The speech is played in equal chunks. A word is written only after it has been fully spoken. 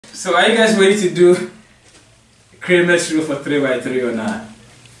So are you guys ready to do Kramer's rule for 3 by 3 or not?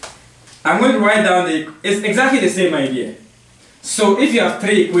 I'm going to write down it's exactly the same idea. So if you have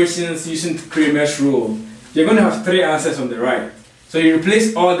 3 equations using Kramer's rule, you're going to have 3 answers on the right. So you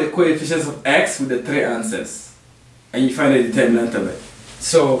replace all the coefficients of x with the 3 answers, and you find the determinant of it.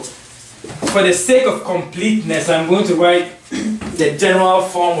 So for the sake of completeness, I'm going to write the general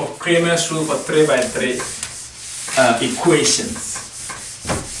form of Kramer's rule for 3 by 3 equations.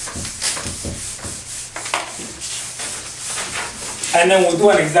 And then we'll do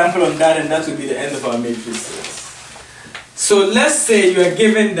an example on that, and that will be the end of our matrices. So let's say you are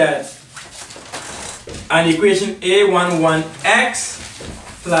given that an equation a11x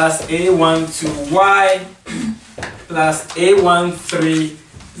plus a12y plus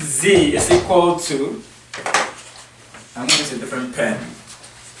a13z is equal to, I'm going to use a different pen,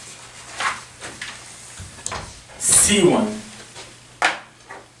 C1.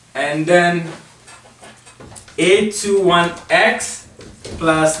 And then a21x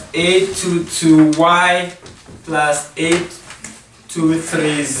plus a22y plus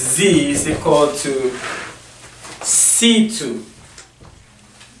a23z is equal to C2.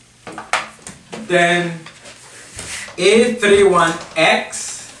 Then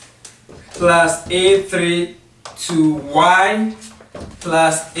a31x plus a32y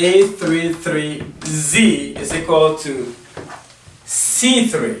plus a33z is equal to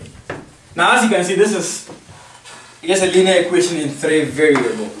C3. Now as you can see, this is just a linear equation in 3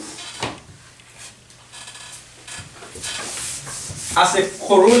 variables. As a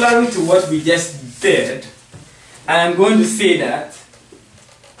corollary to what we just did, I'm going to say that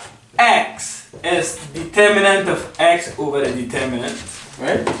x is determinant of x over the determinant,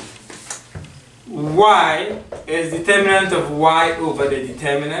 right? Y is determinant of y over the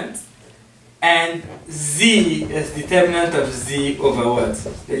determinant, and z is determinant of z over what?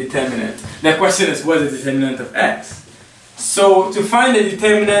 The determinant. The question is, what is the determinant of x? So to find the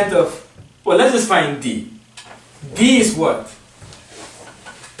determinant of, well, let's just find d. D is what?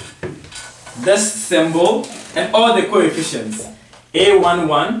 This symbol and all the coefficients.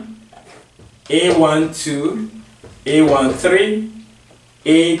 A11, A12, A13,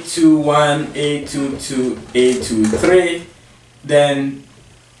 A21, A22, A23, then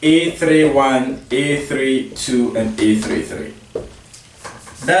A31, A32, and A33.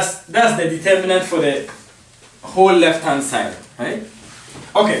 That's the determinant for the whole left-hand side, right?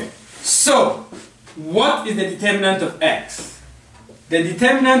 Okay, so what is the determinant of x? The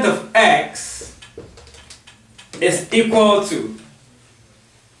determinant of x is equal to,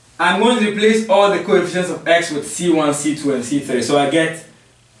 I'm going to replace all the coefficients of x with C1, C2, and C3. So I get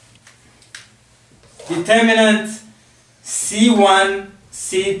determinant C1,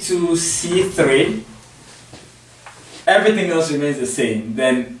 C2, C3. Everything else remains the same.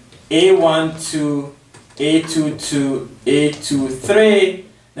 Then A12, A22, A23,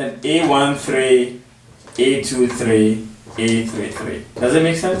 then A13, A23, A33. Does it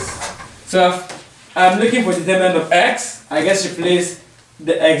make sense? So if I'm looking for determinant of x, I just replace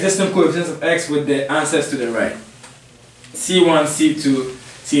the existing coefficients of x with the answers to the right. C1, C2,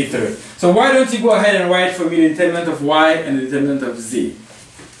 C3. So why don't you go ahead and write for me the determinant of y and the determinant of z?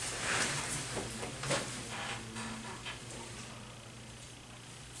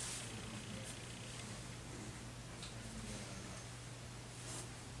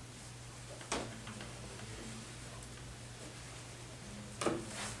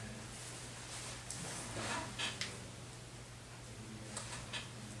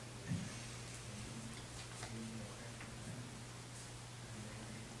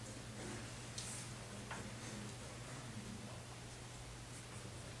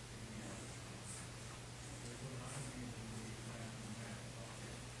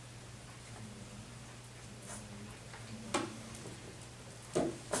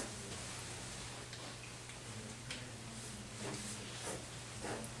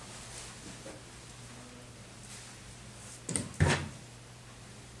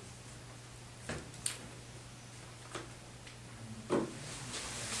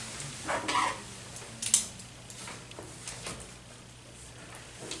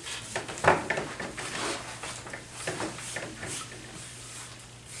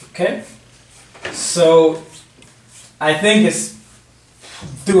 Okay, so I think it's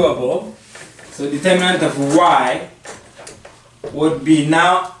doable. So determinant of y would be,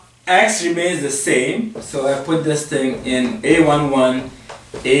 now x remains the same, so I put this thing in A11,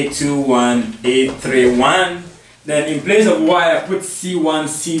 A21, A31. Then in place of y, I put C1,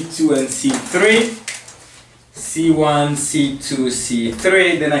 C2, and C3. C1, C2,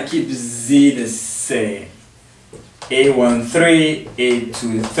 C3. Then I keep z the same. A13,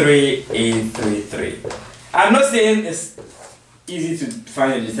 A23, A33. I'm not saying it's easy to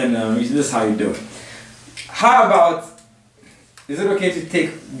find a determinant. This is how you do it. How about, is it okay to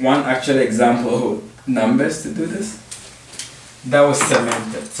take one actual example of numbers to do this? That was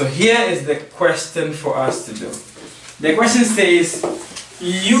cemented. So here is the question for us to do. The question says,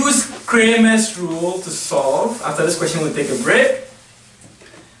 use Kramer's rule to solve. After this question, we'll take a break.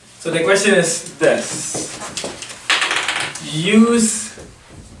 So the question is this. Use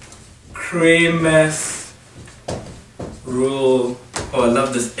Kramer's rule. Oh, I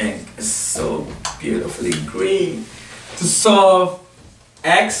love this ink. It's so beautifully green. To solve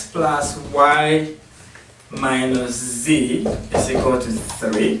x plus y minus z is equal to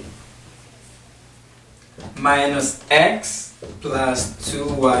 3 minus x plus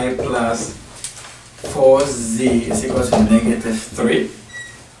 2y plus 4z is equal to negative 3.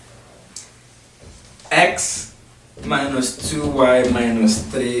 X minus 2y minus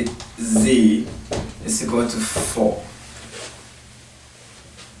 3z is equal to 4.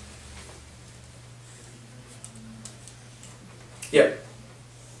 Yep.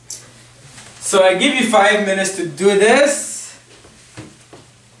 So I give you 5 minutes to do this.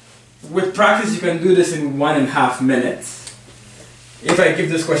 With practice, you can do this in 1.5 minutes. If I give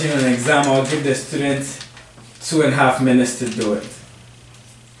this question on an exam, I'll give the student 2.5 minutes to do it.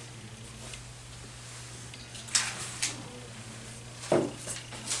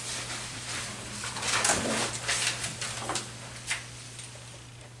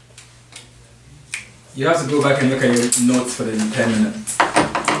 You have to go back and look at your notes for the determinant.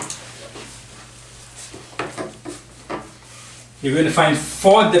 You're going to find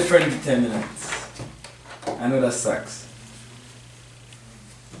 4 different determinants. I know that sucks.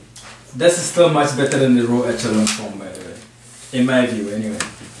 This is still much better than the row echelon form, by the way. In my view, anyway.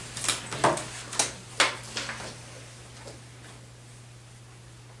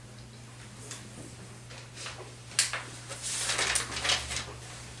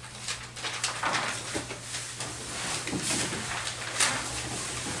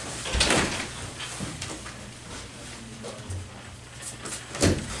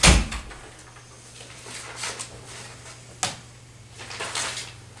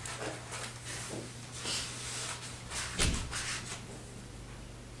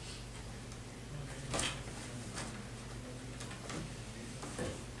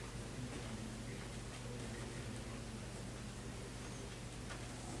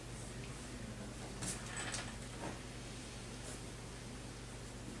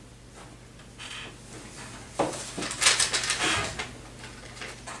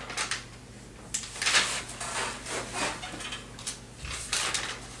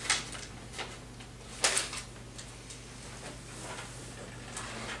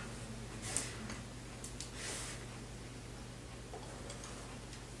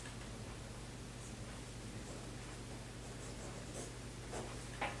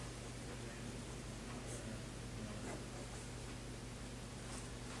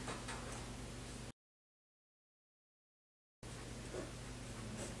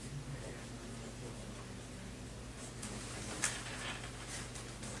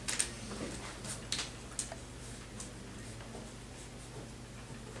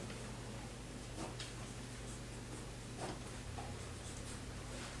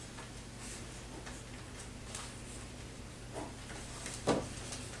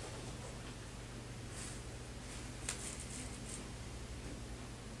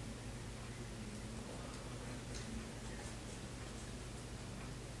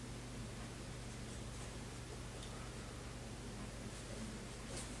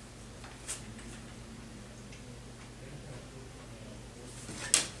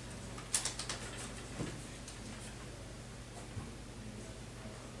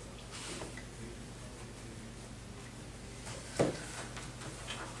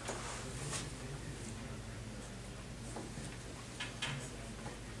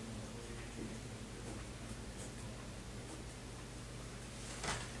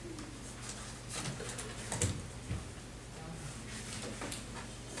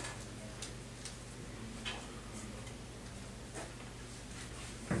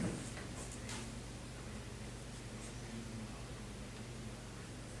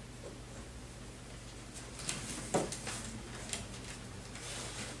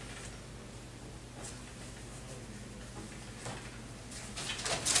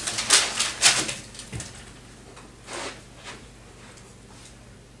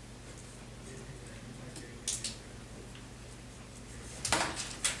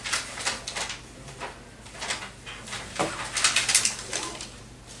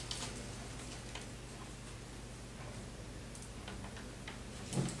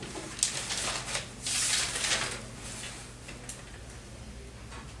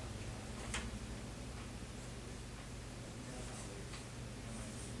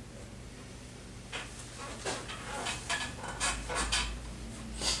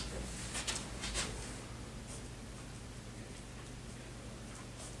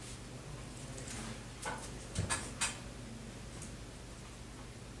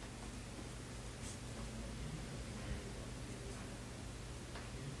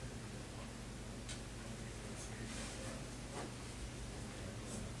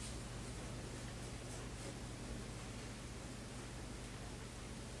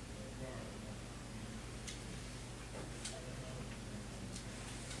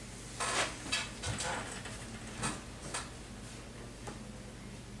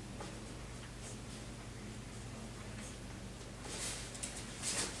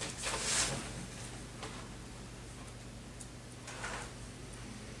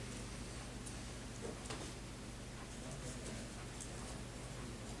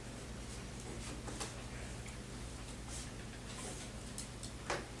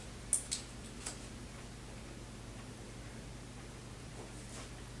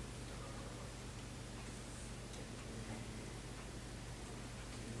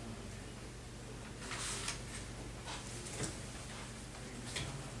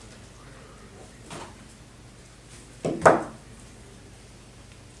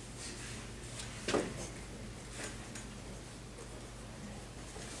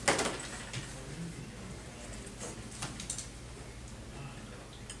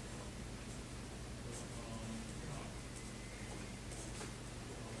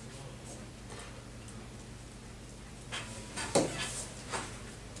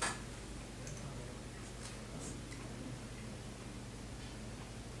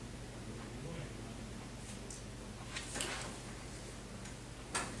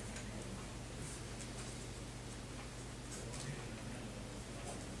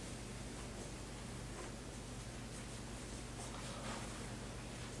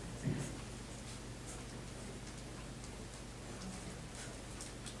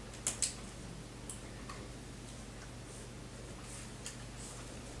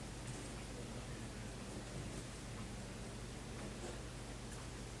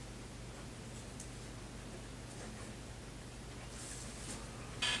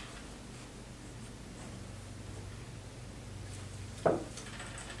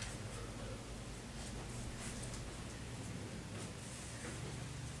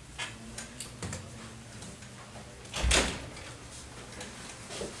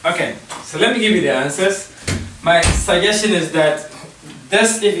 Okay, so let me give you the answers. My suggestion is that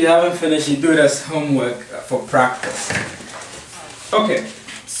this, if you haven't finished, you do it as homework for practice. Okay,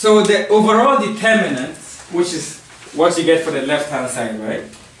 so the overall determinant, which is what you get for the left hand side, right?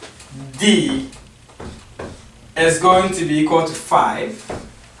 D is going to be equal to 5.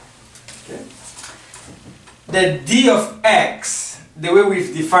 Okay. The D of X, the way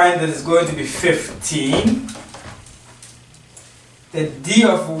we've defined it, is going to be 15. The D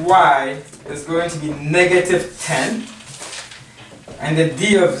of Y is going to be negative 10. And the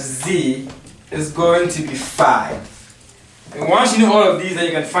D of Z is going to be 5. And once you know all of these, then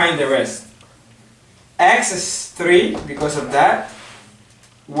you can find the rest. X is 3 because of that.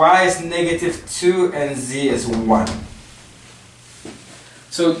 Y is negative 2 and Z is 1.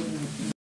 So